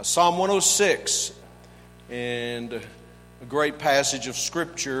Psalm 106, and a great passage of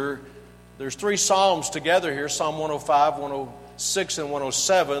Scripture. There's three Psalms together here, Psalm 105, 106, and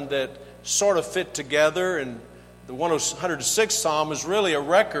 107, that sort of fit together. And the 106th Psalm is really a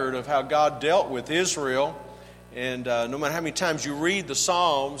record of how God dealt with Israel. And no matter how many times you read the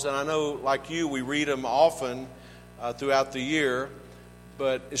Psalms, and I know like you, we read them often throughout the year,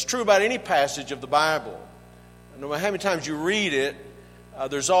 but it's true about any passage of the Bible. No matter how many times you read it,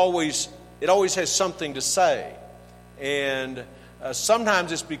 it always has something to say. And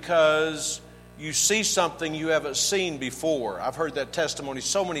sometimes it's because you see something you haven't seen before. I've heard that testimony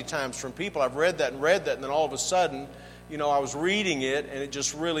so many times from people. I've read that, and then all of a sudden, I was reading it, and it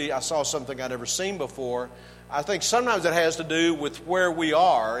just really, I saw something I'd never seen before. I think sometimes it has to do with where we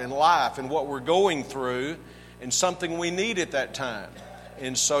are in life and what we're going through and something we need at that time.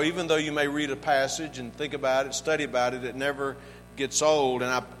 And so even though you may read a passage and think about it, study about it, it never gets old.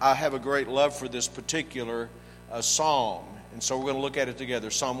 And I have a great love for this particular psalm. And so we're going to look at it together,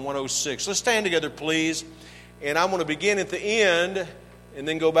 Psalm 106. Let's stand together, please. And I'm going to begin at the end and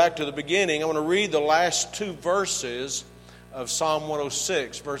then go back to the beginning. I want to read the last two verses of Psalm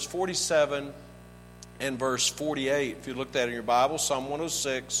 106, verse 47 and verse 48. If you looked at it in your Bible, Psalm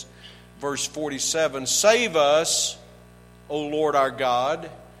 106, verse 47. Save us, O Lord our God.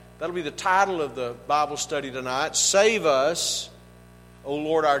 That'll be the title of the Bible study tonight. Save us, O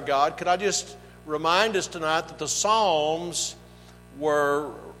Lord our God. Could I just remind us tonight that the Psalms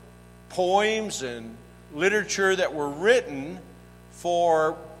were poems and literature that were written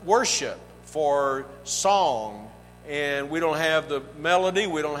for worship, for song. And we don't have the melody,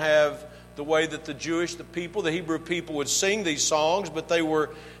 we don't have the way that the Hebrew people would sing these songs, but they were,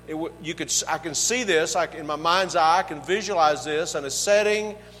 I can see this, in my mind's eye, I can visualize this in a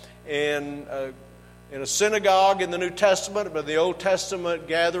setting in a synagogue in the New Testament, but the Old Testament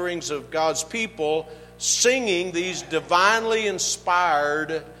gatherings of God's people singing these divinely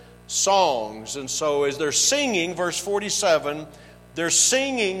inspired songs. And so as they're singing, verse 47, they're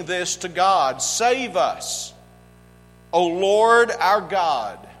singing this to God. Save us, O Lord our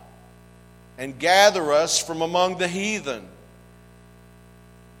God, and gather us from among the heathen.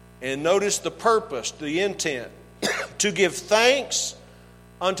 And notice the purpose, the intent, to give thanks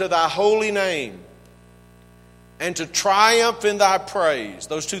unto thy holy name, and to triumph in thy praise.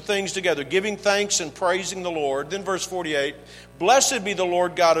 Those two things together, giving thanks and praising the Lord. Then verse 48, blessed be the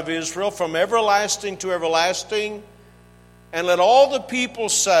Lord God of Israel from everlasting to everlasting. And let all the people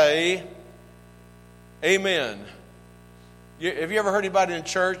say, Amen. Have you ever heard anybody in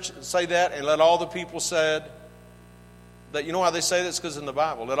church say that? And let all the people said, that, you know why they say this? Because in the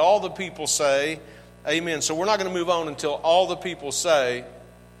Bible. Let all the people say, Amen. So we're not going to move on until all the people say,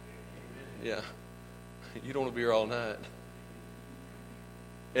 yeah. You don't want to be here all night.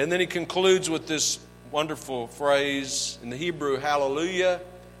 And then he concludes with this wonderful phrase in the Hebrew, hallelujah.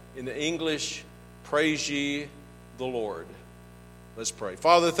 In the English, praise ye the Lord. Let's pray.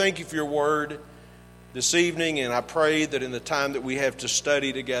 Father, thank you for your word this evening, and I pray that in the time that we have to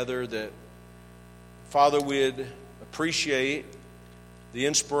study together, that, Father, we'd appreciate the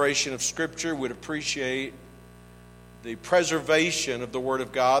inspiration of Scripture, we'd appreciate the preservation of the Word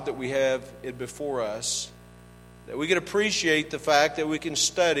of God, that we have it before us, that we can appreciate the fact that we can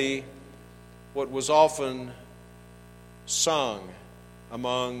study what was often sung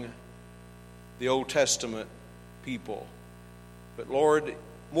among the Old Testament people. But Lord,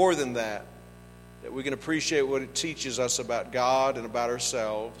 more than that we can appreciate what it teaches us about God and about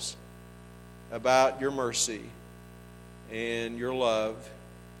ourselves, about your mercy and your love.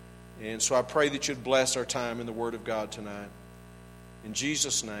 And so I pray that you'd bless our time in the Word of God tonight. In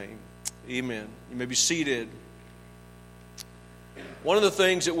Jesus' name, amen. You may be seated. One of the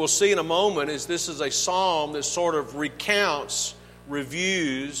things that we'll see in a moment is this is a psalm that sort of recounts,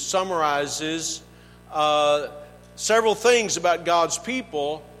 reviews, summarizes several things about God's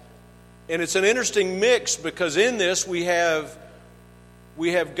people. And it's an interesting mix because in this we have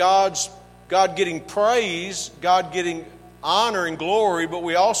God getting praise, God getting honor and glory, but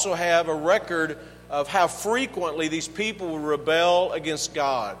we also have a record of how frequently these people will rebel against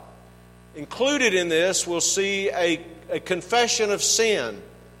God. Included in this, we'll see a confession of sin.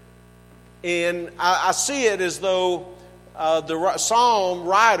 And I see it as though the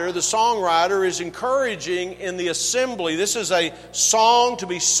songwriter is encouraging in the assembly. This is a song to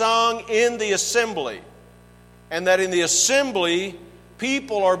be sung in the assembly. And that in the assembly,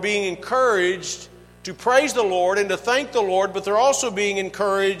 people are being encouraged to praise the Lord and to thank the Lord, but they're also being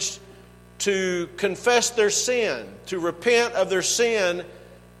encouraged to confess their sin, to repent of their sin,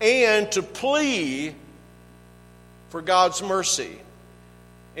 and to plea for God's mercy.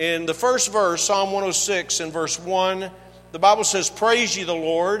 In the first verse, Psalm 106 in verse 1, the Bible says, "Praise ye the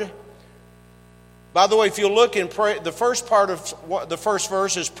Lord." By the way, if you look in the first part of the first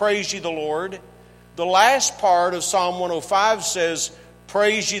verse is "Praise ye the Lord." The last part of Psalm 105 says,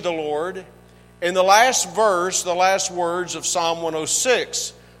 "Praise ye the Lord." And the last verse, the last words of Psalm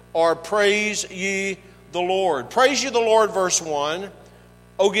 106 are "Praise ye the Lord." Praise ye the Lord, verse 1.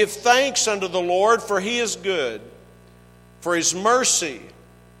 "O give thanks unto the Lord, for he is good. For his mercy,"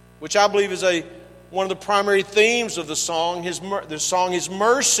 which I believe is one of the primary themes of the song, his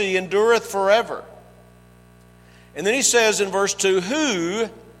mercy endureth forever. And then he says in verse 2, who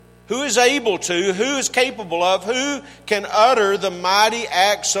is able to, who is capable of, who can utter the mighty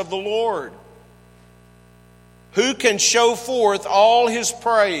acts of the Lord? Who can show forth all his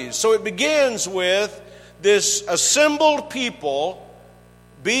praise? So it begins with this assembled people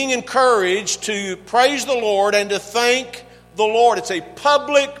being encouraged to praise the Lord and to thank the Lord. It's a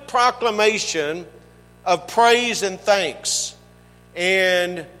public proclamation of praise and thanks,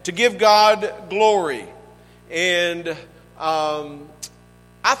 and to give God glory. And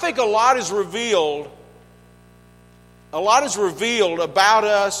I think a lot is revealed about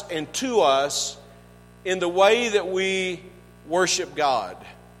us and to us in the way that we worship God,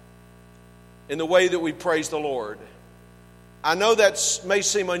 in the way that we praise the Lord. I know that may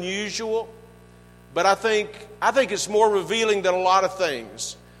seem unusual, but I think it's more revealing than a lot of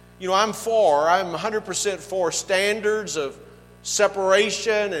things. You know, I'm 100% for standards of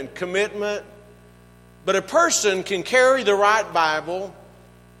separation and commitment. But a person can carry the right Bible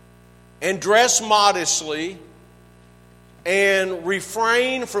and dress modestly and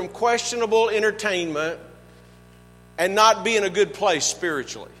refrain from questionable entertainment and not be in a good place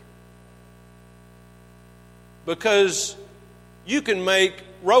spiritually. Because you can make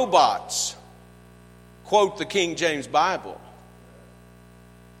robots quote the King James Bible.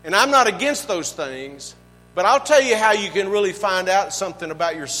 And I'm not against those things, but I'll tell you how you can really find out something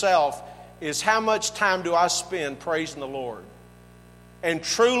about yourself is how much time do I spend praising the Lord and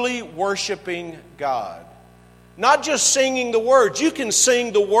truly worshiping God. Not just singing the words. You can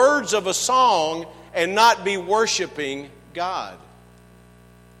sing the words of a song and not be worshiping God.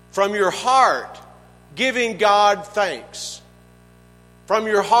 From your heart, giving God thanks. From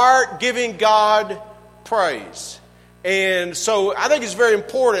your heart, giving God praise. And so I think it's very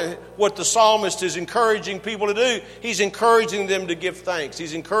important what the psalmist is encouraging people to do. He's encouraging them to give thanks.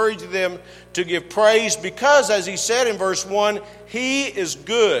 He's encouraging them to give praise because, as he said in verse 1, he is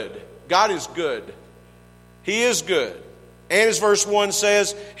good. God is good. He is good. And as verse 1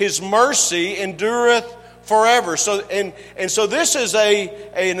 says, his mercy endureth forever. So this is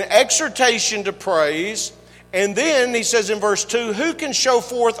an exhortation to praise. And then he says in verse 2, who can show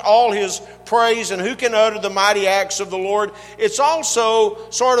forth all his praise and who can utter the mighty acts of the Lord? It's also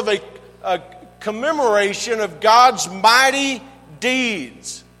sort of a commemoration of God's mighty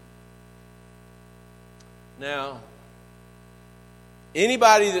deeds. Now,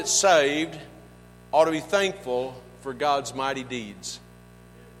 anybody that's saved ought to be thankful for God's mighty deeds.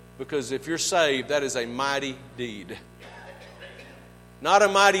 Because if you're saved, that is a mighty deed. Not a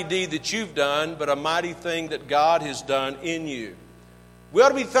mighty deed that you've done, but a mighty thing that God has done in you. We ought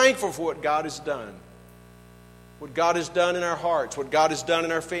to be thankful for what God has done. What God has done in our hearts, what God has done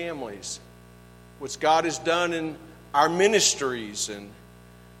in our families, what God has done in our ministries. And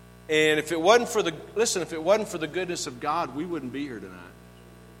if it wasn't for the goodness of God, we wouldn't be here tonight.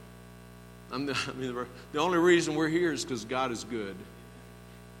 The only reason we're here is because God is good.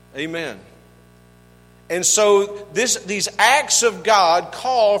 Amen. And so these acts of God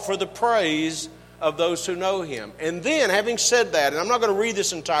call for the praise of those who know Him. And then, having said that, and I'm not going to read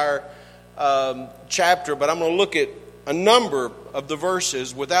this entire chapter, but I'm going to look at a number of the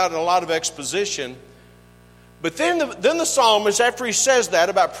verses without a lot of exposition. But then the psalmist, after he says that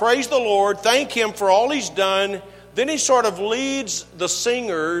about praise the Lord, thank Him for all He's done, then he sort of leads the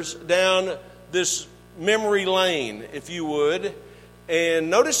singers down this memory lane, if you would. And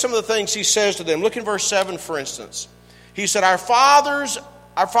notice some of the things he says to them. Look in verse 7, for instance. He said, Our fathers,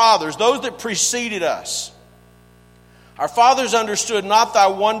 those that preceded us, our fathers understood not thy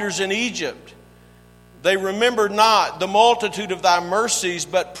wonders in Egypt. They remembered not the multitude of thy mercies,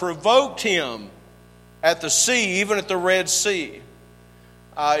 but provoked him at the sea, even at the Red Sea.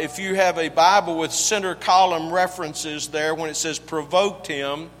 If you have a Bible with center column references there, when it says provoked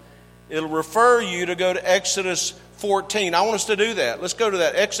him, it'll refer you to go to Exodus 14. I want us to do that. Let's go to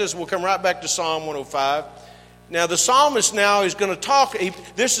that. Exodus, we'll come right back to Psalm 105. Now, the psalmist now is going to talk.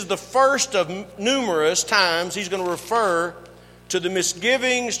 This is the first of numerous times he's going to refer to the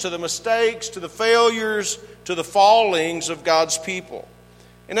misgivings, to the mistakes, to the failures, to the fallings of God's people.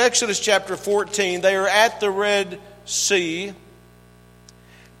 In Exodus chapter 14, they are at the Red Sea,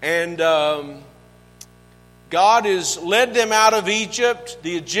 and God has led them out of Egypt.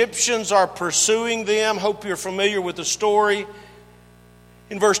 The Egyptians are pursuing them. Hope you're familiar with the story.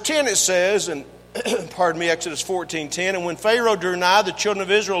 In verse 10 it says, and Exodus 14:10, and when Pharaoh drew nigh, the children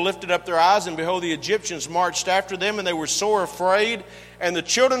of Israel lifted up their eyes, and behold, the Egyptians marched after them, and they were sore afraid. And the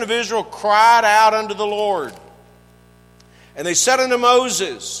children of Israel cried out unto the Lord. And they said unto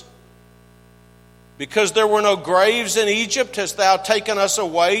Moses, because there were no graves in Egypt, hast thou taken us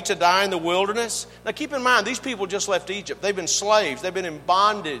away to die in the wilderness? Now keep in mind, these people just left Egypt. They've been slaves. They've been in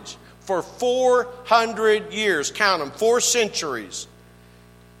bondage for 400 years. Count them, 4 centuries.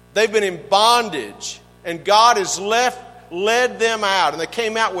 They've been in bondage, and God has led them out. And they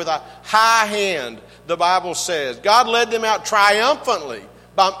came out with a high hand, the Bible says. God led them out triumphantly,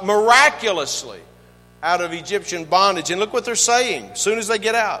 miraculously, out of Egyptian bondage. And look what they're saying as soon as they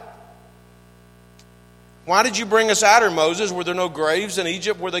get out. Why did you bring us out here, Moses? Were there no graves in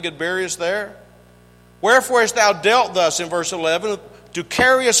Egypt where they could bury us there? Wherefore hast thou dealt thus, in verse 11, to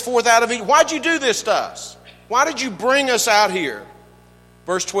carry us forth out of Egypt? Why'd you do this to us? Why did you bring us out here?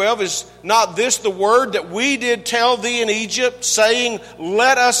 Verse 12, is not this the word that we did tell thee in Egypt, saying,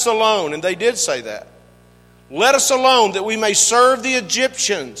 let us alone? And they did say that. Let us alone, that we may serve the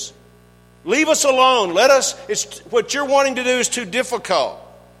Egyptians. Leave us alone. What you're wanting to do is too difficult.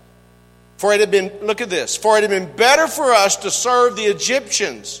 For it had been, look at this, for it had been better for us to serve the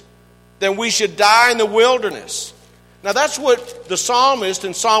Egyptians than we should die in the wilderness. Now that's what the psalmist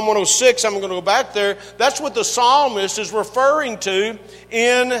in Psalm 106, I'm going to go back there, that's what the psalmist is referring to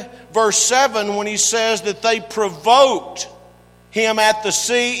in verse 7 when he says that they provoked him at the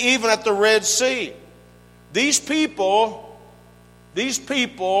sea, even at the Red Sea. These people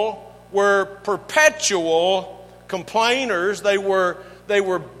were perpetual complainers. They were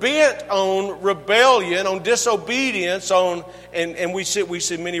bent on rebellion, on disobedience, and we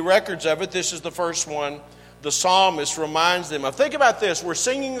see many records of it. This is the first one the psalmist reminds them of. Think about this. We're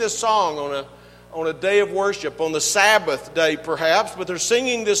singing this song on a day of worship, on the Sabbath day perhaps, but they're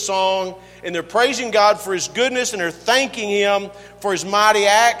singing this song and they're praising God for His goodness and they're thanking Him for His mighty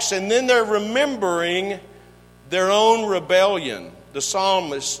acts, and then they're remembering their own rebellion. The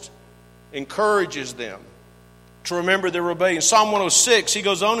psalmist encourages them to remember their rebellion. Psalm 106, he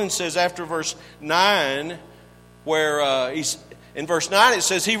goes on and says after verse 9, where in verse 9 it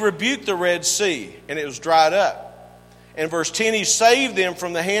says, He rebuked the Red Sea, and it was dried up. In verse 10, He saved them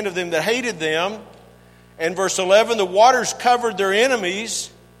from the hand of them that hated them. And verse 11, the waters covered their enemies.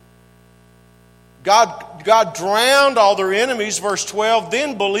 God drowned all their enemies. Verse 12,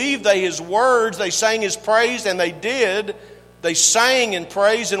 then believed they His words. They sang His praise, and they did. They sang in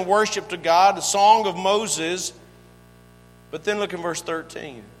praise and worship to God, the song of Moses. But then look in verse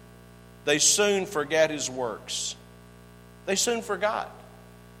 13. They soon forgot His works. They soon forgot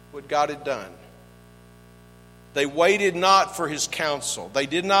what God had done. They waited not for His counsel. They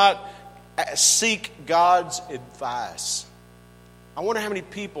did not seek God's advice. I wonder how many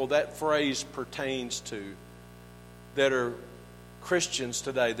people that phrase pertains to that are Christians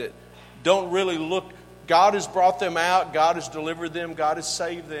today that don't really look. God has brought them out. God has delivered them. God has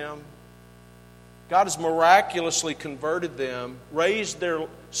saved them. God has miraculously converted them, raised their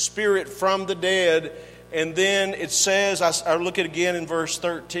spirit from the dead. And then it says, I look at it again in verse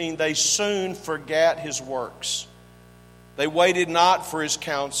 13, they soon forgot His works. They waited not for His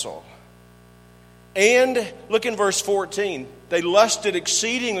counsel. And look in verse 14, they lusted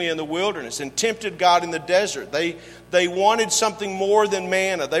exceedingly in the wilderness and tempted God in the desert. They wanted something more than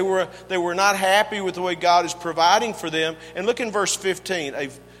manna. They were not happy with the way God is providing for them. And look in verse 15,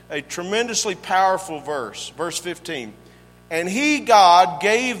 a tremendously powerful verse. Verse 15, and He, God,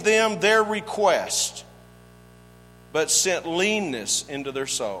 gave them their request, but sent leanness into their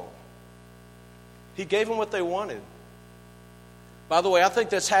soul. He gave them what they wanted. By the way, I think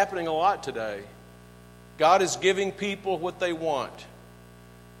that's happening a lot today. God is giving people what they want,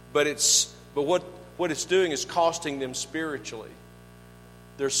 but what it's doing is costing them spiritually.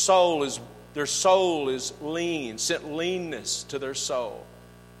 Their soul is lean, sent leanness to their soul.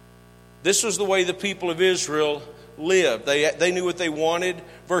 This was the way the people of Israel lived. They knew what they wanted.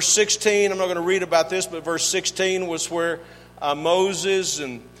 Verse 16, I'm not going to read about this, but verse 16 was where Moses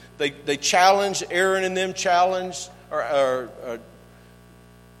and they challenged, Aaron and them challenged, or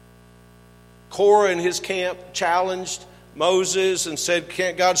Korah and his camp challenged Moses and said,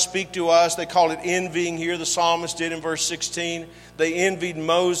 can't God speak to us? They called it envying here. The psalmist did in verse 16. They envied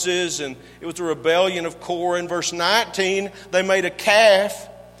Moses, and it was a rebellion of Korah. In verse 19, they made a calf.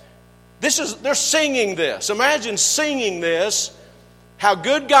 They're singing this. Imagine singing this. how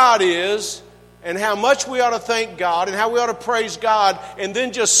good God is and how much we ought to thank God and how we ought to praise God, and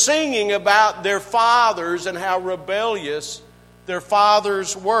then just singing about their fathers and how rebellious their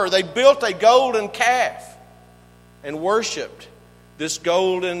fathers were. They built a golden calf and worshiped this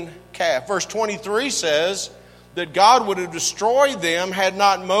golden calf. Verse 23 says that God would have destroyed them had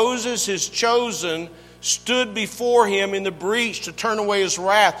not Moses, his chosen, stood before him in the breach to turn away his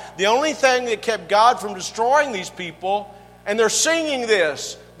wrath. The only thing that kept God from destroying these people, and they're singing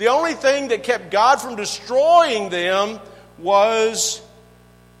this, the only thing that kept God from destroying them was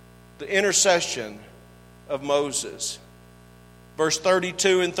the intercession of Moses. Verse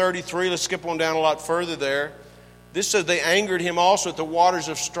 32 and 33, let's skip on down a lot further there. This says, they angered him also at the waters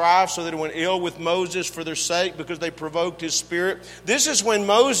of strife, so that he went ill with Moses for their sake, because they provoked his spirit. This is when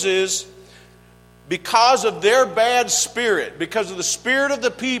Moses, because of their bad spirit, because of the spirit of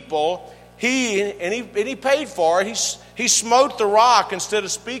the people, he paid for it. He smote the rock instead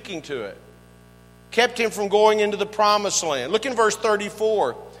of speaking to it. Kept him from going into the promised land. Look in verse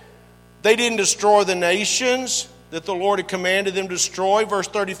 34. They didn't destroy the nations that the Lord had commanded them to destroy. Verse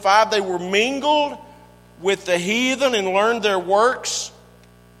 35, they were mingled with the heathen and learned their works.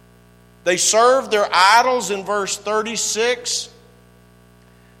 They served their idols in verse 36.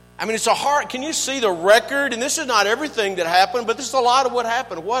 I mean, it's a hard, can you see the record? And this is not everything that happened, but this is a lot of what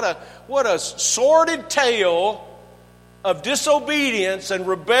happened. What a sordid tale of disobedience and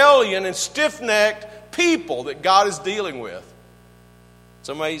rebellion and stiff-necked people that God is dealing with. It's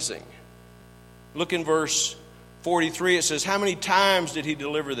amazing. Look in verse 43. It says, how many times did he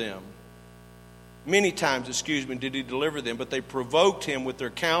deliver them? Many times, did he deliver them, but they provoked him with their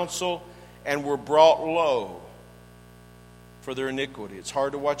counsel and were brought low for their iniquity. It's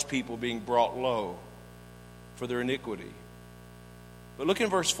hard to watch people being brought low for their iniquity. But look in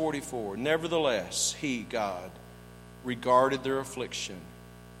verse 44. Nevertheless, he, God, regarded their affliction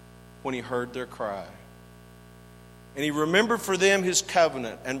when he heard their cry. And he remembered for them his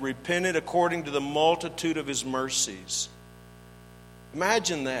covenant and repented according to the multitude of his mercies.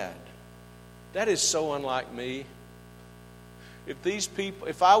 Imagine that. That is so unlike me.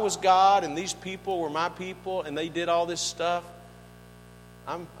 If I was God and these people were my people and they did all this stuff,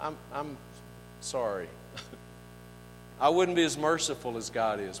 I'm sorry. I wouldn't be as merciful as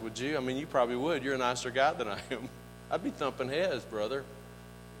God is, would you? I mean, you probably would. You're a nicer guy than I am. I'd be thumping heads, brother.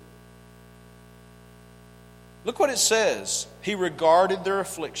 Look what it says. He regarded their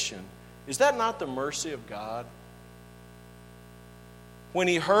affliction. Is that not the mercy of God? When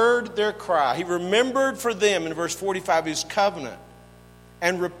he heard their cry, he remembered for them, in verse 45, his covenant,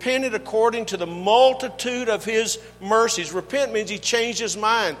 and repented according to the multitude of his mercies. Repent means he changed his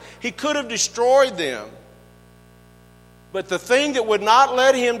mind. He could have destroyed them. But the thing that would not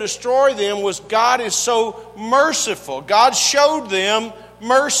let him destroy them was God is so merciful. God showed them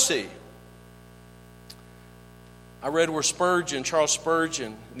mercy. I read where Charles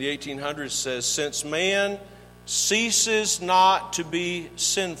Spurgeon, in the 1800s says, since man ceases not to be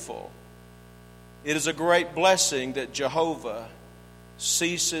sinful, it is a great blessing that Jehovah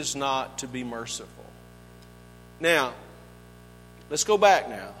ceases not to be merciful. Now, let's go back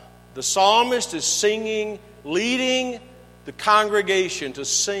now. The psalmist is singing, leading the congregation to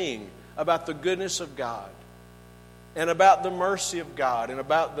sing about the goodness of God and about the mercy of God and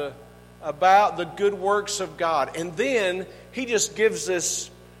about the good works of God. And then he just gives this,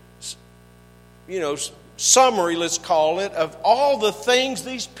 summary, let's call it, of all the things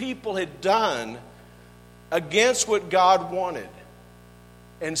these people had done against what God wanted.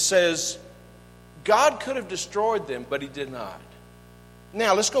 And says, God could have destroyed them, but he did not.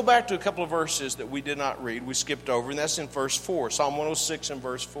 Now, let's go back to a couple of verses that we did not read. We skipped over, and that's in verse 4, Psalm 106 and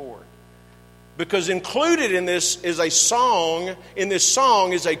verse 4. Because included in this is a song, in this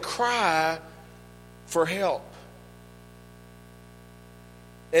song is a cry for help.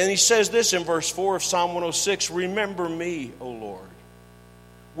 And he says this in verse 4 of Psalm 106, remember me, O Lord,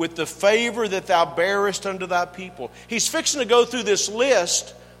 with the favor that thou bearest unto thy people. He's fixing to go through this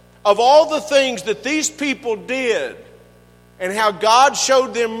list of all the things that these people did and how God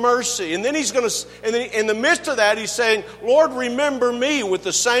showed them mercy. And then he's going to, and then in the midst of that, he's saying, Lord, remember me with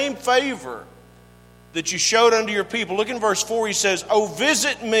the same favor that you showed unto your people. Look in verse 4, he says, oh,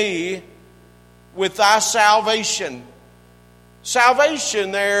 visit me with thy salvation.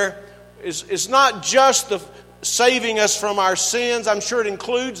 Salvation there is not just the saving us from our sins. I'm sure it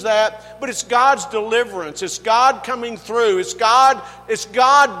includes that, but it's God's deliverance. It's God coming through. It's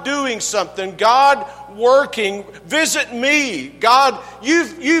God doing something. God working. Visit me. God,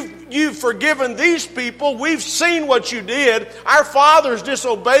 you've forgiven these people. We've seen what you did. Our fathers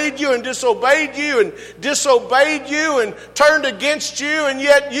disobeyed you and disobeyed you and disobeyed you and turned against you, and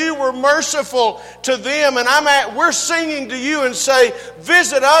yet you were merciful to them. And we're singing to you and say,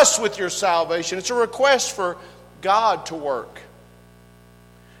 visit us with your salvation. It's a request for God to work.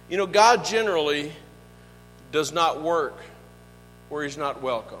 You know, God generally does not work where He's not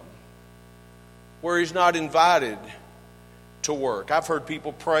welcome, where He's not invited to work. I've heard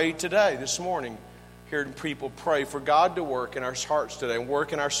people pray today, this morning, hearing people pray for God to work in our hearts today and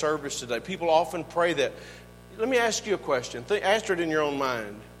work in our service today. People often pray that. Let me ask you a question. Answer it in your own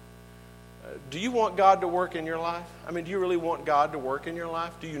mind. Do you want God to work in your life? I mean, do you really want God to work in your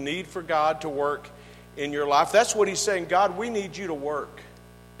life? Do you need for God to work in your life? That's what He's saying. God, we need you to work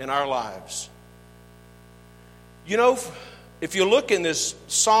in our lives. You know, if you look in this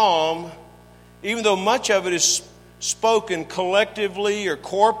psalm, even though much of it is spoken collectively or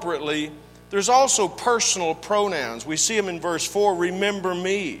corporately, there's also personal pronouns. We see them in verse 4, remember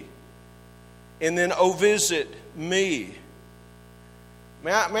me. And then, oh, visit me.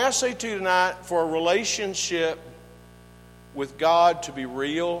 May I say to you tonight, for a relationship with God to be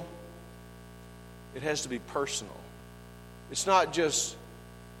real, it has to be personal. It's not just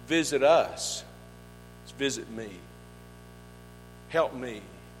visit us. It's visit me. Help me.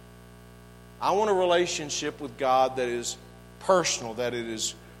 I want a relationship with God that is personal, that it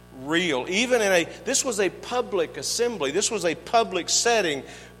is real. This was a public assembly. This was a public setting.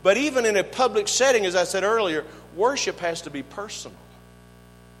 But even in a public setting, as I said earlier, worship has to be personal.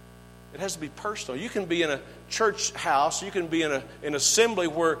 It has to be personal. You can be in a church house, you can be in an assembly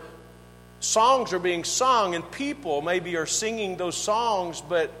where songs are being sung and people maybe are singing those songs,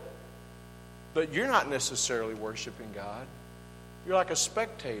 but you're not necessarily worshiping God. You're like a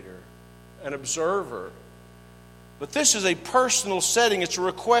spectator, an observer. But this is a personal setting. It's a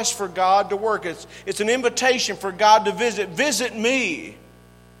request for God to work. It's an invitation for God to visit. Visit me.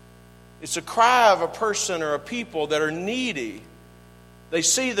 It's a cry of a person or a people that are needy. They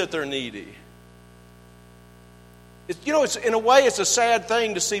see that they're needy. In a way, it's a sad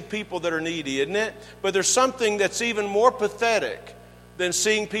thing to see people that are needy, isn't it? But there's something that's even more pathetic than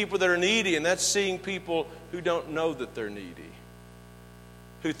seeing people that are needy, and that's seeing people who don't know that they're needy,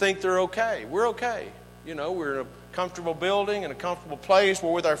 who think they're okay. We're okay. You know, we're in a comfortable building, in a comfortable place.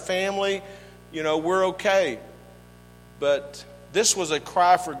 We're with our family. You know, we're okay. But this was a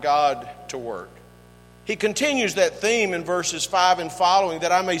cry for God to work. He continues that theme in verses 5 and following,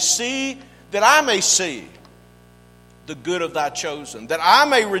 that I may see the good of thy chosen, that I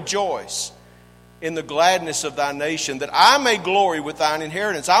may rejoice in the gladness of thy nation, that I may glory with thine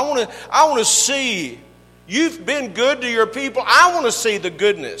inheritance. I want to see, you've been good to your people. I want to see the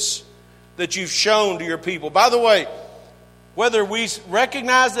goodness that you've shown to your people. By the way, whether we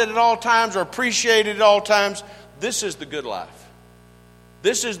recognize that at all times or appreciate it at all times, this is the good life.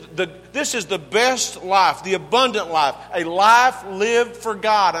 This is the best life, the abundant life, a life lived for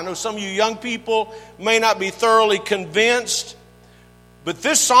God. I know some of you young people may not be thoroughly convinced, but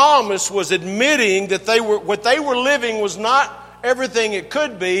this psalmist was admitting that what they were living was not everything it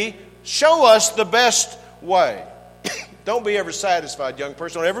could be. Show us the best way. Don't be ever satisfied, young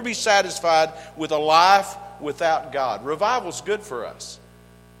person. Don't ever be satisfied with a life without God. Revival is good for us.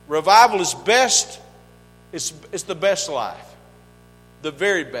 Revival is best. It's the best life. The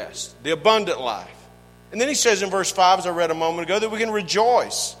very best, the abundant life. And then he says in verse 5, as I read a moment ago, that we can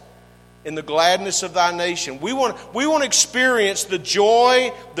rejoice in the gladness of thy nation. We want to experience the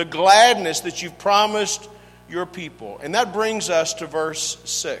joy, the gladness that you've promised your people. And that brings us to verse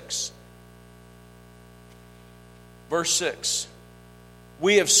 6. Verse 6.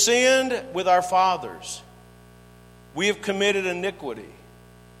 We have sinned with our fathers. We have committed iniquity.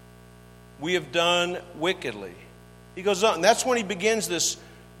 We have done wickedly. He goes on, and that's when he begins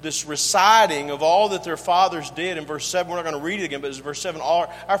this reciting of all that their fathers did. In verse 7, we're not going to read it again, but it's verse 7.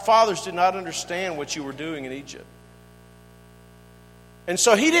 Our fathers did not understand what you were doing in Egypt. And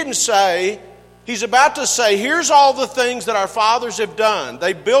so he didn't say, he's about to say, here's all the things that our fathers have done.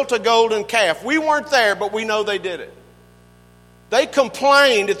 They built a golden calf. We weren't there, but we know they did it. They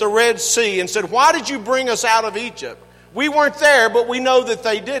complained at the Red Sea and said, why did you bring us out of Egypt? We weren't there, but we know that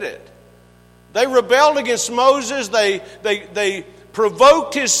they did it. They rebelled against Moses. They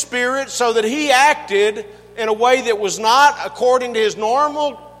provoked his spirit so that he acted in a way that was not according to his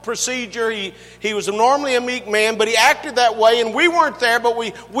normal procedure. He was normally a meek man, but he acted that way, and we weren't there, but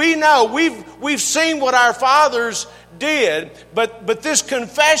we know. We've seen what our fathers did. But this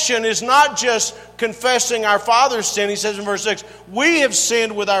confession is not just confessing our father's sin, he says in verse 6, we have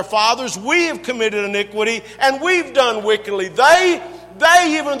sinned with our fathers, we have committed iniquity, and we've done wickedly. They,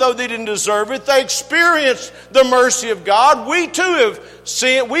 even though they didn't deserve it, they experienced the mercy of God. We too have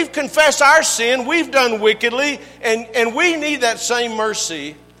sinned. We've confessed our sin. We've done wickedly. And we need that same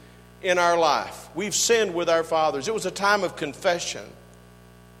mercy in our life. We've sinned with our fathers. It was a time of confession.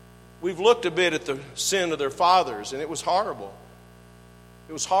 We've looked a bit at the sin of their fathers, and it was horrible.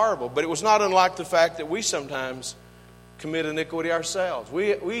 It was horrible. But it was not unlike the fact that we sometimes commit iniquity ourselves.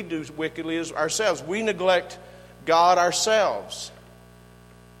 We do wickedly ourselves. We neglect God ourselves.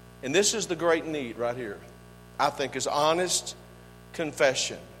 And this is the great need right here, I think, is honest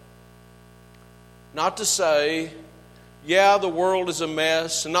confession. Not to say, yeah, the world is a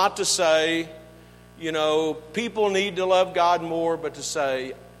mess. Not to say, people need to love God more, but to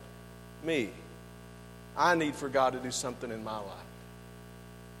say, I need for God to do something in my life.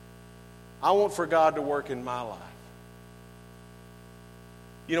 I want for God to work in my life.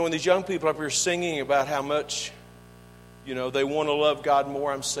 When these young people up here singing about how much they want to love God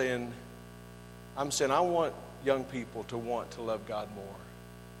more, I'm saying I want young people to want to love God more.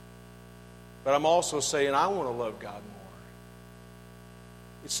 But I'm also saying I want to love God more.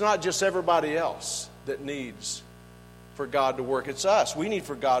 It's not just everybody else that needs for God to work. It's us. We need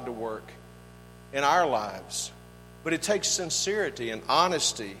for God to work in our lives. But it takes sincerity and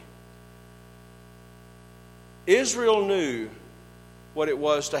honesty. Israel knew what it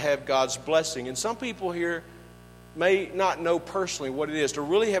was to have God's blessing. And some people here may not know personally what it is to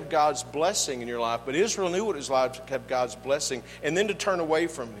really have God's blessing in your life, but Israel knew what it was like to have God's blessing and then to turn away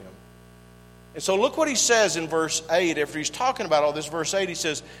from Him. And so look what he says in verse 8. After he's talking about all this, verse 8, he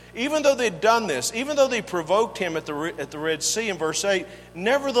says, even though they'd done this, even though they provoked him at the Red Sea, in verse 8,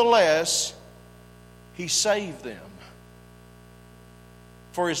 nevertheless, he saved them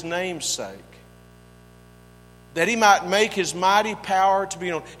for His name's sake, that He might make His mighty power to be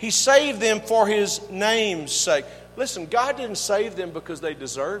known. He saved them for His name's sake. Listen, God didn't save them because they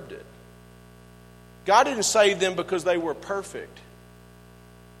deserved it. God didn't save them because they were perfect.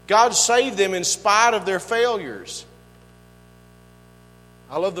 God saved them in spite of their failures.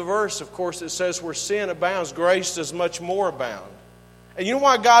 I love the verse, of course, that says, where sin abounds, grace does much more abound. And you know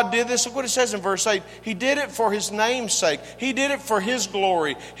why God did this? Look what it says in verse 8. He did it for His name's sake. He did it for His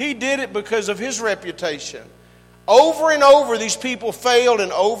glory. He did it because of His reputation. Over and over, these people failed,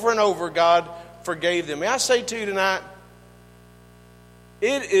 and over God forgave them. May I say to you tonight,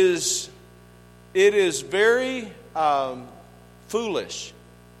 it is very foolish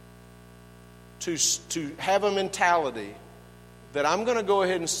to have a mentality that I'm going to go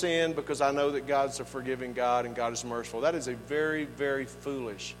ahead and sin because I know that God's a forgiving God and God is merciful. That is a very, very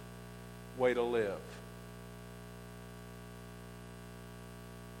foolish way to live.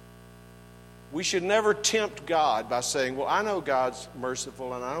 We should never tempt God by saying, well, I know God's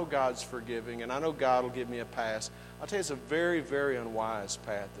merciful and I know God's forgiving and I know God will give me a pass. I'll tell you, it's a very, very unwise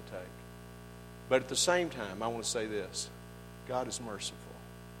path to take. But at the same time, I want to say this. God is merciful.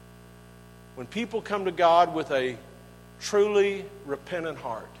 When people come to God with a truly repentant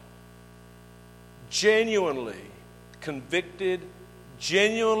heart, genuinely convicted,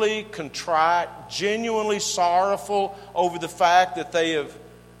 genuinely contrite, genuinely sorrowful over the fact that they have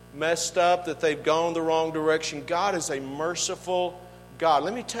messed up, that they've gone the wrong direction, God is a merciful God.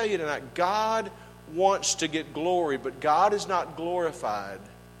 Let me tell you tonight, God wants to get glory, but God is not glorified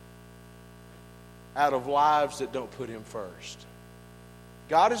out of lives that don't put Him first.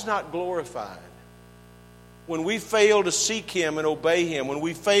 God is not glorified when we fail to seek Him and obey Him, when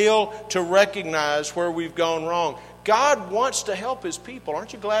we fail to recognize where we've gone wrong. God wants to help His people.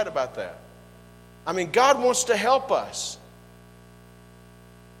 Aren't you glad about that? I mean, God wants to help us.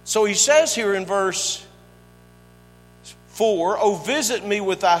 So He says here in verse 4, oh, visit me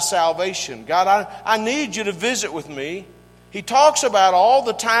with thy salvation. God, I need you to visit with me. He talks about all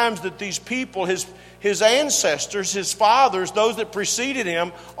the times that these people, his ancestors, his fathers, those that preceded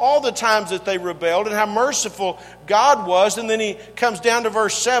him, all the times that they rebelled and how merciful God was. And then he comes down to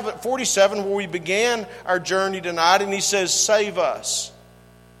verse 47 where we began our journey tonight, and he says, save us.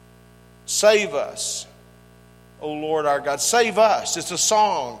 Save us, O Lord our God. Save us. It's a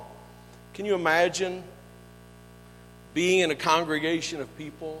song. Can you imagine being in a congregation of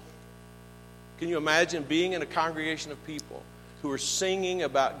people? Can you imagine being in a congregation of people who are singing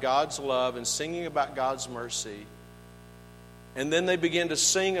about God's love and singing about God's mercy, and then they begin to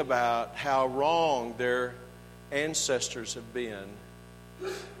sing about how wrong their ancestors have been,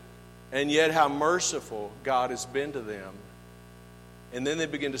 and yet how merciful God has been to them, and then they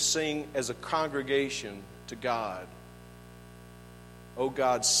begin to sing as a congregation to God, oh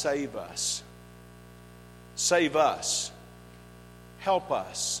God, save us. Save us. Help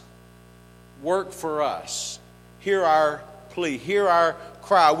us. Work for us. Hear our plea. Hear our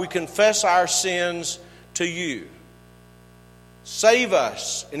cry. We confess our sins to you. Save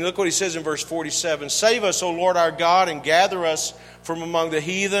us. And look what he says in verse 47. Save us, O Lord our God, and gather us from among the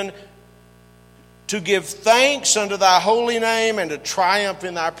heathen, to give thanks unto thy holy name and to triumph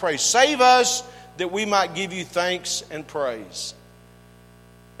in thy praise. Save us that we might give you thanks and praise.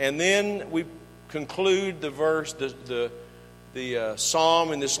 And then we conclude the verse, the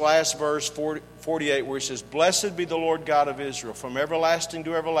psalm in this last verse, 48, where he says, Blessed be the Lord God of Israel, from everlasting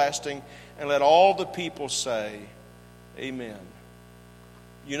to everlasting, and let all the people say, Amen.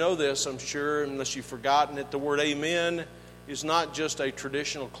 You know this, I'm sure, unless you've forgotten it. The word amen is not just a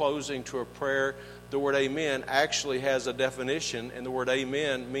traditional closing to a prayer. The word amen actually has a definition, and the word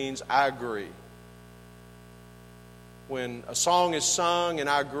amen means I agree. When a song is sung and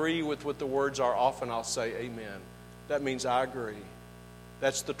I agree with what the words are, often I'll say amen. That means I agree.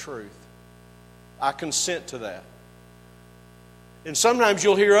 That's the truth. I consent to that. And sometimes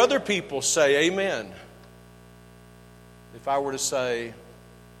you'll hear other people say amen. If I were to say,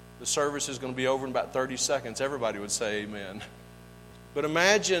 the service is going to be over in about 30 seconds, everybody would say amen. But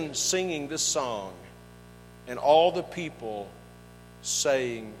imagine singing this song and all the people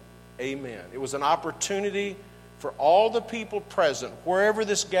saying amen. It was an opportunity for all the people present, wherever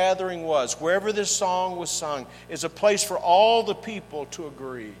this gathering was, wherever this song was sung, is a place for all the people to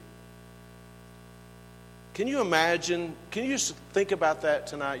agree. Can you imagine, can you just think about that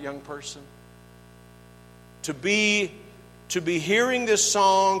tonight, young person? To be hearing this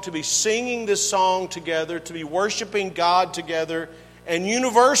song, to be singing this song together, to be worshiping God together, and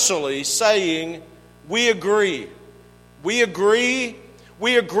universally saying, we agree. We agree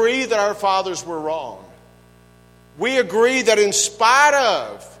that our fathers were wrong. We agree that in spite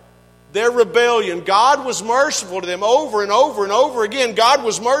of their rebellion, God was merciful to them over and over and over again. God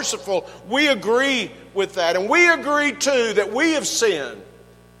was merciful. We agree with that. And we agree too that we have sinned,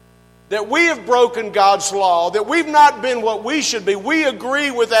 that we have broken God's law, that we've not been what we should be. We agree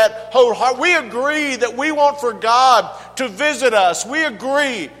with that wholeheartedly. We agree that we want for God to visit us. We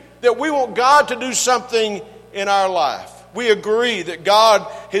agree that we want God to do something in our life. We agree that God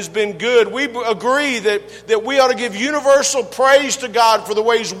has been good. We agree that we ought to give universal praise to God for the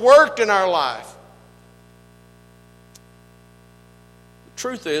way He's worked in our life. The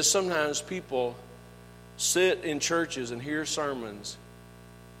truth is, sometimes people sit in churches and hear sermons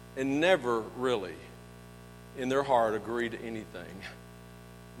and never really, in their heart, agree to anything.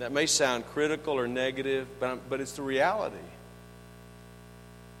 That may sound critical or negative, but it's the reality.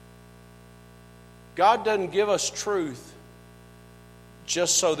 God doesn't give us truth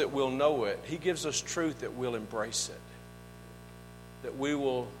just so that we'll know it. He gives us truth that we'll embrace it, that we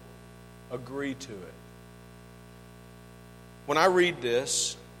will agree to it. When I read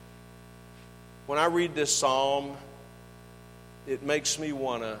this psalm, it makes me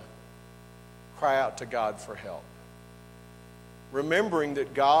want to cry out to God for help. Remembering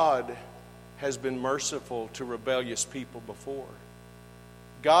that God has been merciful to rebellious people before.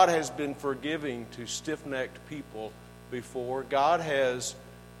 God has been forgiving to stiff-necked people before. God has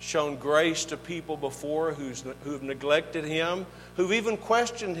shown grace to people before who've neglected Him, who've even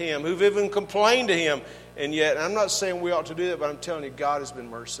questioned Him, who've even complained to Him. And yet, I'm not saying we ought to do that, but I'm telling you, God has been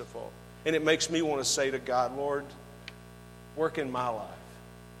merciful. And it makes me want to say to God, Lord, work in my life.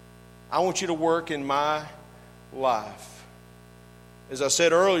 I want you to work in my life. As I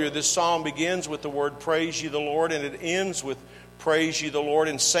said earlier, this psalm begins with the word praise ye the Lord, and it ends with praise ye the Lord,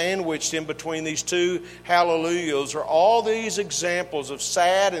 and sandwiched in between these two hallelujahs are all these examples of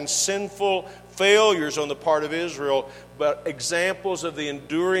sad and sinful failures on the part of Israel, but examples of the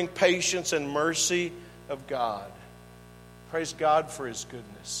enduring patience and mercy of God. Praise God for His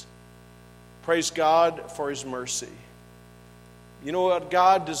goodness. Praise God for His mercy. You know what?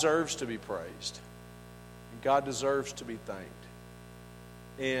 God deserves to be praised. God deserves to be thanked.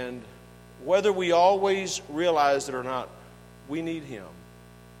 And whether we always realize it or not, we need Him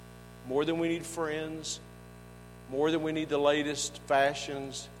more than we need friends, more than we need the latest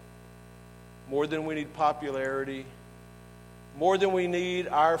fashions, more than we need popularity, more than we need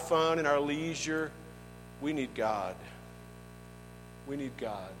our fun and our leisure. We need God. We need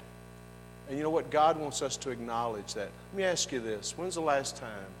God. And you know what? God wants us to acknowledge that. Let me ask you this. When's the last time,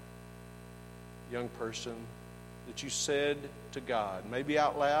 young person, that you said to God, maybe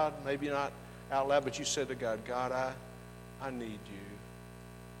out loud, maybe not out loud, but you said to God, God, I need you.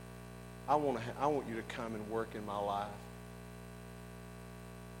 I want you to come and work in my life.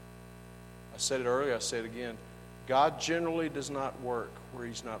 I said it earlier, I say it again. God generally does not work where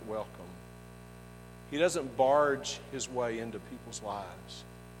He's not welcome. He doesn't barge His way into people's lives.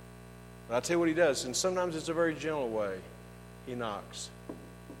 But I'll tell you what He does, and sometimes it's a very gentle way. He knocks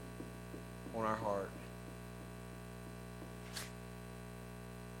on our heart.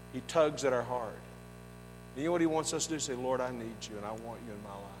 He tugs at our heart. You know what He wants us to do? Say, Lord, I need you, and I want you in my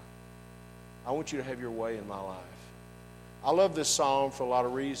life. I want you to have your way in my life. I love this psalm for a lot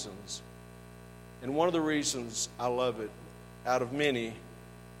of reasons. And one of the reasons I love it, out of many,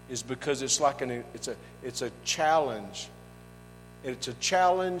 is because it's like it's a challenge. It's a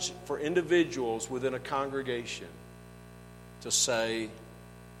challenge for individuals within a congregation to say,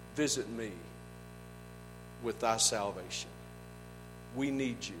 visit me with thy salvation. We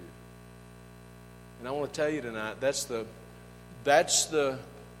need you. And I want to tell you tonight, that's the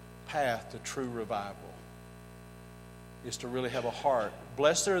path to true revival, is to really have a heart.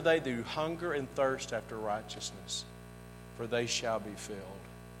 Blessed are they who hunger and thirst after righteousness, for they shall be filled.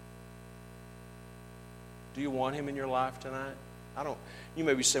 Do you want Him in your life tonight? You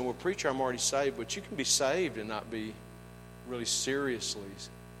may be saying, well, preacher, I'm already saved, but you can be saved and not be really seriously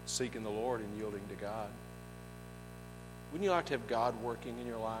seeking the Lord and yielding to God. Wouldn't you like to have God working in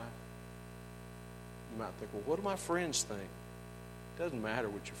your life? You might think, well, what do my friends think? It doesn't matter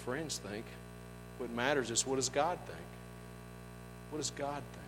what your friends think. What matters is, what does God think? What does God think?